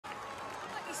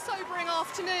A sobering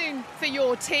afternoon for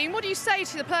your team. What do you say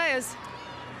to the players?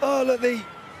 Oh, look,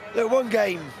 one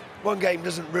game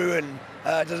doesn't ruin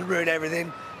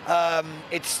everything.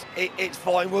 It's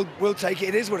fine. We'll take it.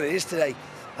 It is what it is today.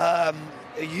 A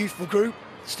youthful group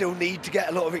still need to get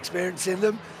a lot of experience in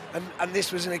them, and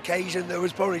this was an occasion that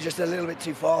was probably just a little bit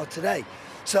too far today.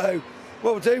 So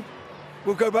what we'll do,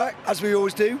 we'll go back as we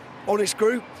always do. Honest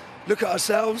group. Look at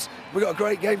ourselves. We've got a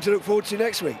great game to look forward to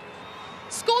next week.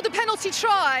 Scored the penalty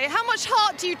try. How much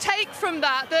heart do you take from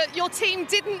that your team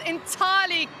didn't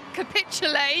entirely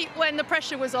capitulate when the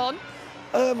pressure was on?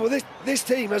 Well, this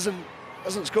team hasn't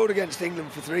scored against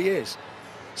England for 3 years.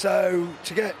 So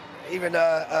to get even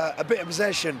a bit of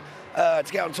possession, to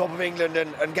get on top of England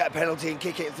and get a penalty and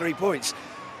kick it at 3 points,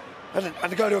 and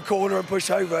to go to a corner and push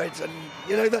over it, and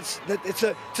you know it's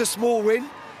a small win.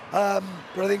 But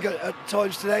I think at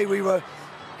times today we were,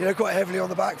 quite heavily on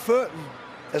the back foot, and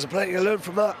there's plenty to learn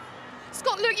from that.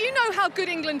 Scott, look, you know how good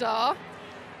England are.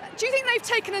 Do you think they've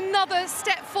taken another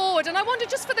step forward? And I wonder,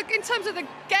 just in terms of the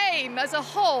game as a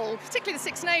whole, particularly the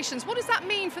Six Nations, what does that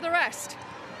mean for the rest?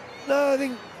 No, I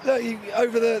think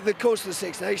over the course of the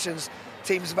Six Nations,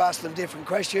 teams have asked them different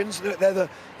questions. Look, they're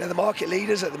the market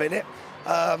leaders at the minute.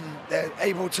 They're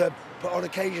able to put on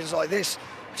occasions like this,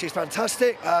 which is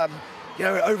fantastic.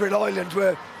 Over in Ireland,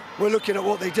 we're looking at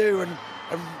what they do, and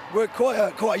we're quite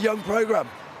a young programme.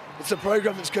 It's a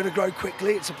programme that's going to grow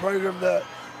quickly. It's a programme that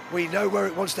we know where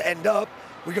it wants to end up.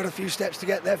 We've got a few steps to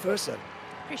get there first, though.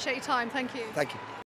 Appreciate your time. Thank you. Thank you.